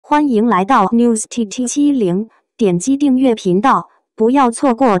欢迎来到 News TT70，点击订阅频道，不要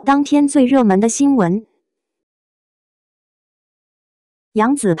错过当天最热门的新闻。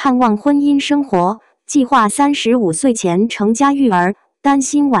杨紫盼望婚姻生活，计划35岁前成家育儿，担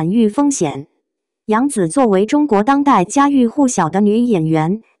心晚育风险。杨紫作为中国当代家喻户晓的女演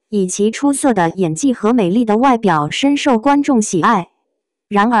员，以其出色的演技和美丽的外表深受观众喜爱。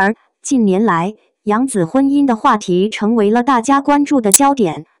然而，近年来，杨紫婚姻的话题成为了大家关注的焦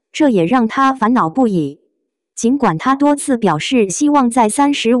点，这也让她烦恼不已。尽管她多次表示希望在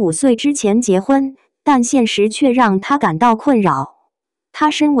35岁之前结婚，但现实却让她感到困扰。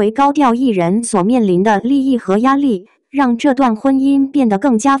她身为高调艺人所面临的利益和压力，让这段婚姻变得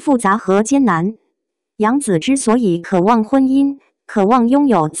更加复杂和艰难。杨紫之所以渴望婚姻，渴望拥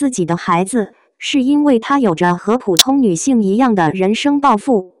有自己的孩子，是因为她有着和普通女性一样的人生抱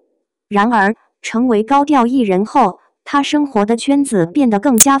负。然而，成为高调艺人后，她生活的圈子变得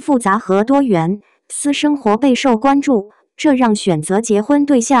更加复杂和多元，私生活备受关注，这让选择结婚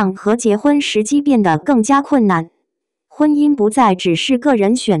对象和结婚时机变得更加困难。婚姻不再只是个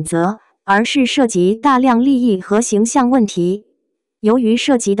人选择，而是涉及大量利益和形象问题。由于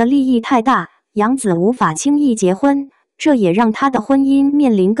涉及的利益太大，杨紫无法轻易结婚，这也让她的婚姻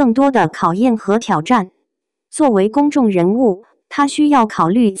面临更多的考验和挑战。作为公众人物，她需要考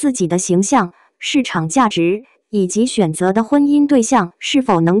虑自己的形象、市场价值，以及选择的婚姻对象是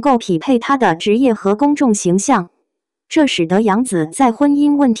否能够匹配她的职业和公众形象。这使得杨紫在婚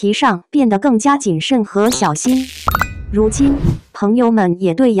姻问题上变得更加谨慎和小心。如今，朋友们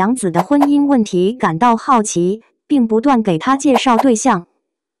也对杨紫的婚姻问题感到好奇，并不断给她介绍对象，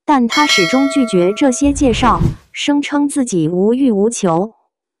但她始终拒绝这些介绍，声称自己无欲无求。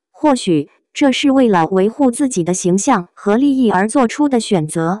或许这是为了维护自己的形象和利益而做出的选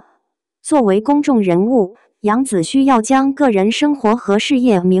择。作为公众人物，杨紫需要将个人生活和事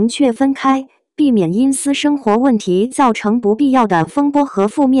业明确分开，避免因私生活问题造成不必要的风波和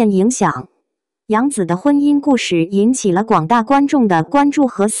负面影响。杨紫的婚姻故事引起了广大观众的关注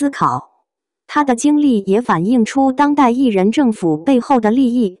和思考，她的经历也反映出当代艺人政府背后的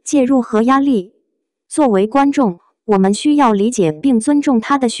利益介入和压力。作为观众，我们需要理解并尊重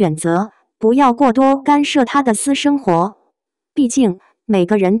她的选择，不要过多干涉她的私生活。毕竟，每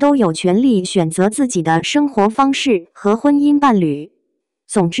个人都有权利选择自己的生活方式和婚姻伴侣。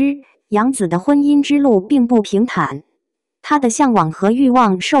总之，杨紫的婚姻之路并不平坦。她的向往和欲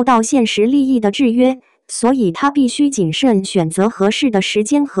望受到现实利益的制约，所以她必须谨慎选择合适的时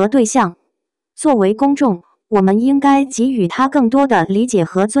间和对象。作为公众，我们应该给予她更多的理解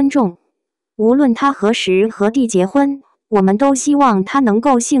和尊重。无论她何时何地结婚，我们都希望她能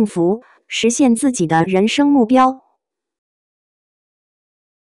够幸福，实现自己的人生目标。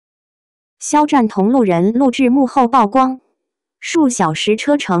肖战同路人录制幕后曝光，数小时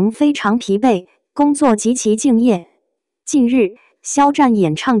车程非常疲惫，工作极其敬业。近日，肖战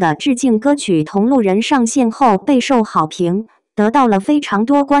演唱的致敬歌曲《同路人》上线后备受好评，得到了非常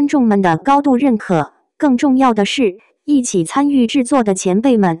多观众们的高度认可。更重要的是，一起参与制作的前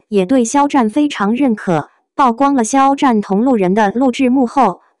辈们也对肖战非常认可，曝光了肖战《同路人》的录制幕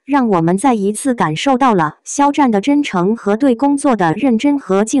后，让我们再一次感受到了肖战的真诚和对工作的认真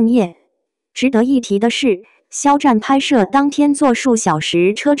和敬业。值得一提的是，肖战拍摄当天坐数小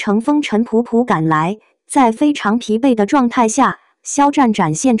时车程风尘仆仆赶来，在非常疲惫的状态下，肖战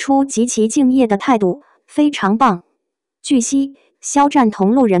展现出极其敬业的态度，非常棒。据悉，肖战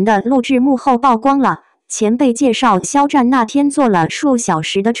同路人的录制幕后曝光了，前辈介绍肖战那天坐了数小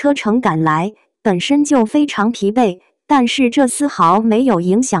时的车程赶来，本身就非常疲惫，但是这丝毫没有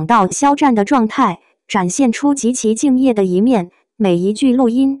影响到肖战的状态，展现出极其敬业的一面。每一句录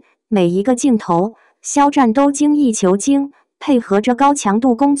音，每一个镜头，肖战都精益求精，配合着高强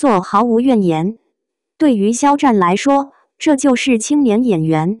度工作毫无怨言。对于肖战来说，这就是青年演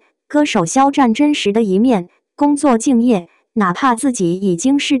员、歌手肖战真实的一面，工作敬业，哪怕自己已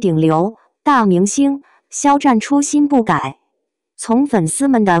经是顶流大明星，肖战初心不改。从粉丝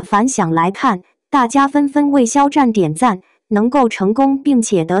们的反响来看，大家纷纷为肖战点赞，能够成功并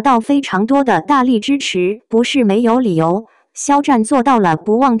且得到非常多的大力支持，不是没有理由。肖战做到了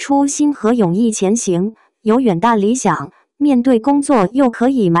不忘初心和勇毅前行，有远大理想，面对工作又可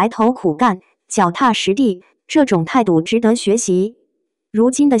以埋头苦干，脚踏实地，这种态度值得学习。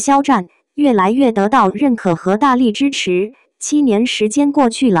如今的肖战越来越得到认可和大力支持，7年时间过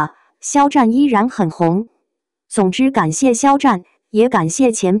去了，肖战依然很红。总之，感谢肖战，也感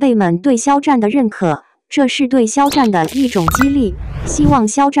谢前辈们对肖战的认可，这是对肖战的一种激励。希望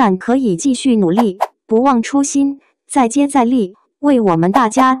肖战可以继续努力，不忘初心，再接再厉，为我们大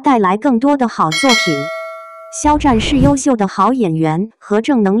家带来更多的好作品。肖战是优秀的好演员和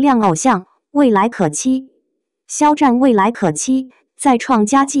正能量偶像，未来可期。肖战未来可期，再创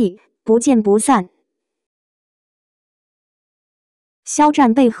佳绩，不见不散。肖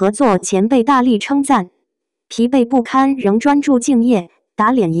战被合作前辈大力称赞，疲惫不堪仍专注敬业，打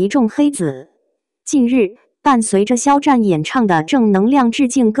脸一众黑子。近日，伴随着肖战演唱的正能量致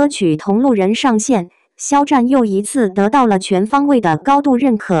敬歌曲《同路人》上线，肖战又一次得到了全方位的高度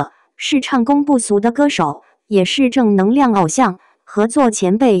认可，是唱功不俗的歌手，也是正能量偶像。合作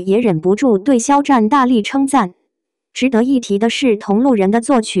前辈也忍不住对肖战大力称赞。值得一提的是，《同路人》的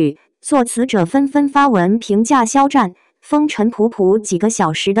作曲、作词者纷纷发文评价肖战，风尘仆仆几个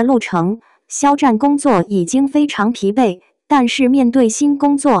小时的路程，肖战工作已经非常疲惫，但是面对新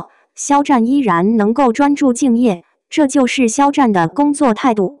工作，肖战依然能够专注敬业，这就是肖战的工作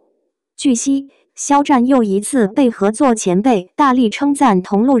态度。据悉，肖战又一次被合作前辈大力称赞，《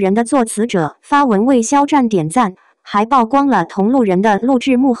同路人》的作词者发文为肖战点赞，还曝光了《同路人》的录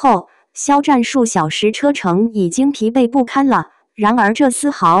制幕后。肖战数小时车程已经疲惫不堪了，然而这丝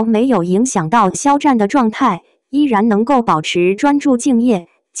毫没有影响到肖战的状态，依然能够保持专注敬业，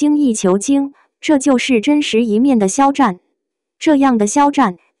精益求精，这就是真实一面的肖战。这样的肖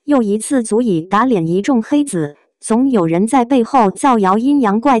战又一次足以打脸一众黑子，总有人在背后造谣阴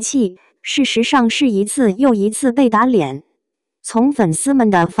阳怪气，事实上是一次又一次被打脸。从粉丝们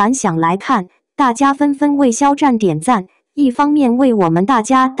的反响来看，大家纷纷为肖战点赞，一方面为我们大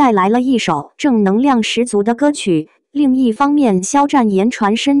家带来了一首正能量十足的歌曲，另一方面肖战言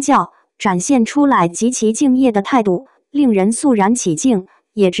传身教，展现出来极其敬业的态度，令人肃然起敬，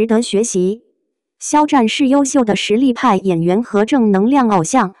也值得学习。肖战是优秀的实力派演员和正能量偶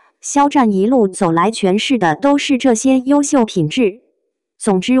像，肖战一路走来诠释的都是这些优秀品质。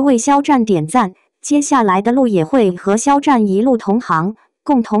总之，为肖战点赞，接下来的路也会和肖战一路同行，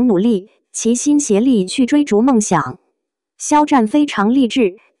共同努力，齐心协力去追逐梦想。肖战非常励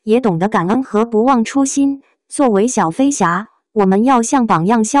志，也懂得感恩和不忘初心。作为小飞侠，我们要向榜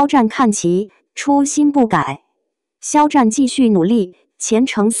样肖战看齐，初心不改。肖战继续努力，前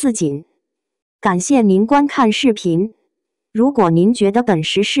程似锦。感谢您观看视频。如果您觉得本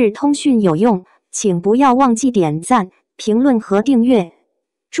时事通讯有用，请不要忘记点赞、评论和订阅。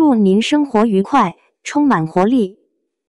祝您生活愉快，充满活力。